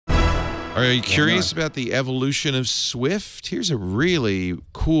Are you curious about the evolution of Swift? Here's a really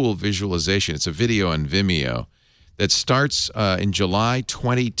cool visualization. It's a video on Vimeo that starts in July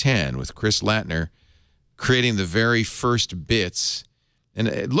 2010 with Chris Latner creating the very first bits. And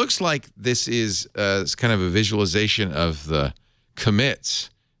it looks like this is kind of a visualization of the commits.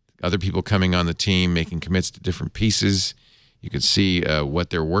 Other people coming on the team, making commits to different pieces. You can see what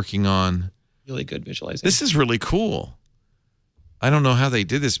they're working on. Really good visualization. This is really cool. I don't know how they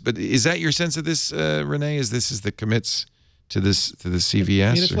did this, but is that your sense of this, Rene? Is the commits to the CVS?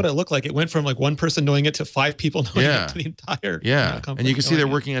 I mean, that's what it looked like. It went from like one person knowing it to 5 people knowing it to the entire company. And you can see they're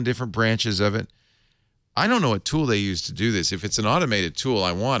working on different branches of it. I don't know what tool they use to do this. If it's an automated tool,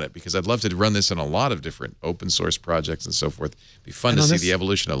 I want it because I'd love to run this in a lot of different open source projects and so forth. It'd be fun to see the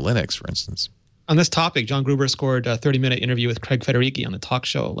evolution of Linux, for instance. On this topic, John Gruber scored a 30-minute interview with Craig Federighi on the talk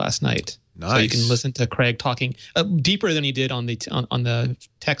show last night. Nice. So you can listen to Craig talking deeper than he did on the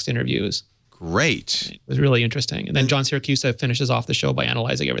text interviews. Great. It was really interesting. And then John Siracusa finishes off the show by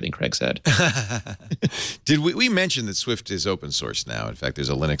analyzing everything Craig said. Did we mention that Swift is open source now? In fact, there's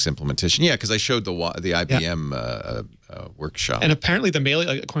a Linux implementation. Yeah, because I showed the IBM workshop. And apparently,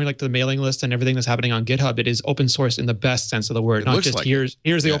 according to the mailing list and everything that's happening on GitHub, it is open source in the best sense of the word. Not just like here's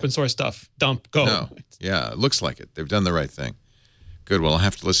the open source stuff. Dump, go. No. Yeah, it looks like it. They've done the right thing. Good. Well, I'll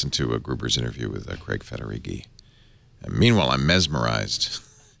have to listen to Gruber's interview with Craig Federighi. And meanwhile, I'm mesmerized.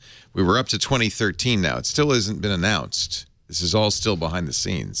 We were up to 2013 now. It still hasn't been announced. This is all still behind the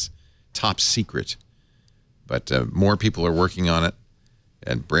scenes. Top secret. But more people are working on it,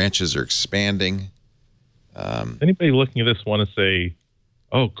 and branches are expanding. Anybody looking at this want to say,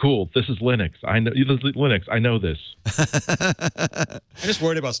 oh, cool, this is Linux. I know this is Linux. I know this. I'm just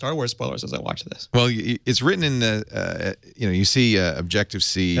worried about Star Wars spoilers as I watch this. Well, it's written in, you see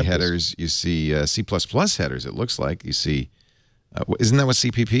Objective-C headers. You see C++ headers, it looks like. You see... isn't that what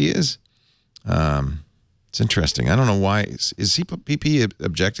CPP is? It's interesting. I don't know why. Is CPP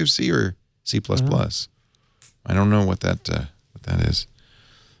Objective-C or C++? I don't know what that is.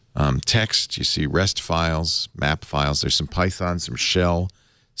 Text, you see REST files, map files. There's some Python, some Shell,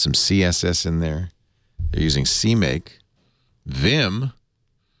 some CSS in there. They're using CMake. Vim.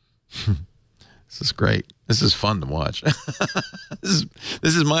 This is great. This is fun to watch. This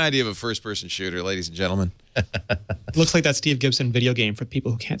is my idea of a first-person shooter, ladies and gentlemen. It looks like that Steve Gibson video game for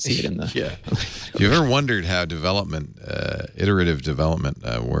people who can't see it in the... Yeah. If you've ever wondered how development, iterative development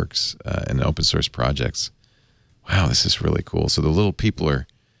works in open source projects, wow, this is really cool. So the little people are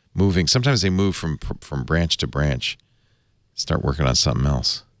moving. Sometimes they move from branch to branch, start working on something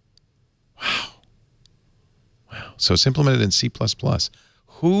else. Wow. Wow. So it's implemented in C++.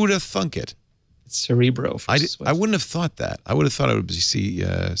 Who'd have thunk it? Cerebro. I wouldn't have thought that. I would have thought it would be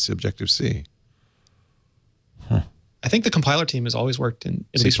Objective-C. Huh. I think the compiler team has always worked in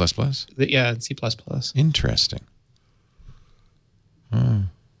C++? Yeah, C++. Interesting.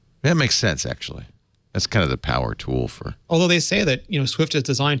 That makes sense, actually. That's kind of the power tool for... Although they say that Swift is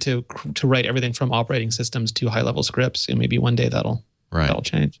designed to write everything from operating systems to high-level scripts, and maybe one day that'll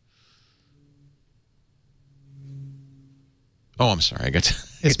change. Oh, I'm sorry.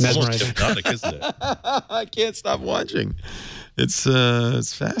 It's mesmerizing. Hypnotic, isn't it? I can't stop watching. It's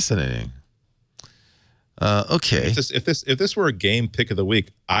fascinating. Okay. If this were a game pick of the week,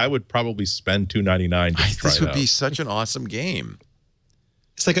 I would probably spend $2.99 to try This it would out. be such an awesome game.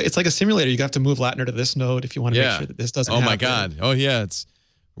 It's like a simulator. You have to move Latner to this node if you want to make sure that this doesn't happen. Oh my God. Oh yeah.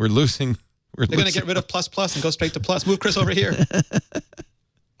 We're losing. They're going to get rid of plus and go straight to plus. Move Chris over here.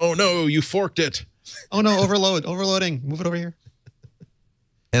 Oh no, you forked it. Oh no, overloading. Move it over here.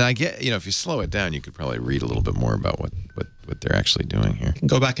 And I get, if you slow it down, you could probably read a little bit more about what they're actually doing here. You can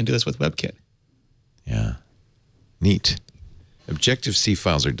go back and do this with WebKit. Yeah. Neat. Objective-C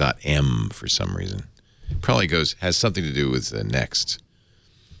files are .m for some reason. Probably has something to do with next.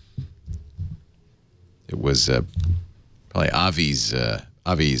 It was probably Avi's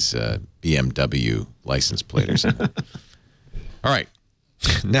BMW license plate or something. All right.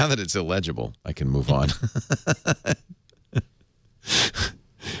 Now that it's illegible, I can move on.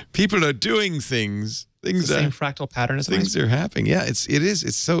 People are doing things. It's the same fractal pattern as things are happening. Yeah, it is.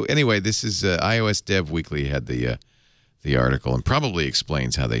 It's so. Anyway, this is iOS Dev Weekly had the article and probably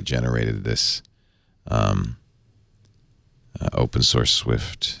explains how they generated this open source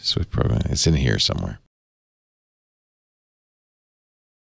Swift program. It's in here somewhere.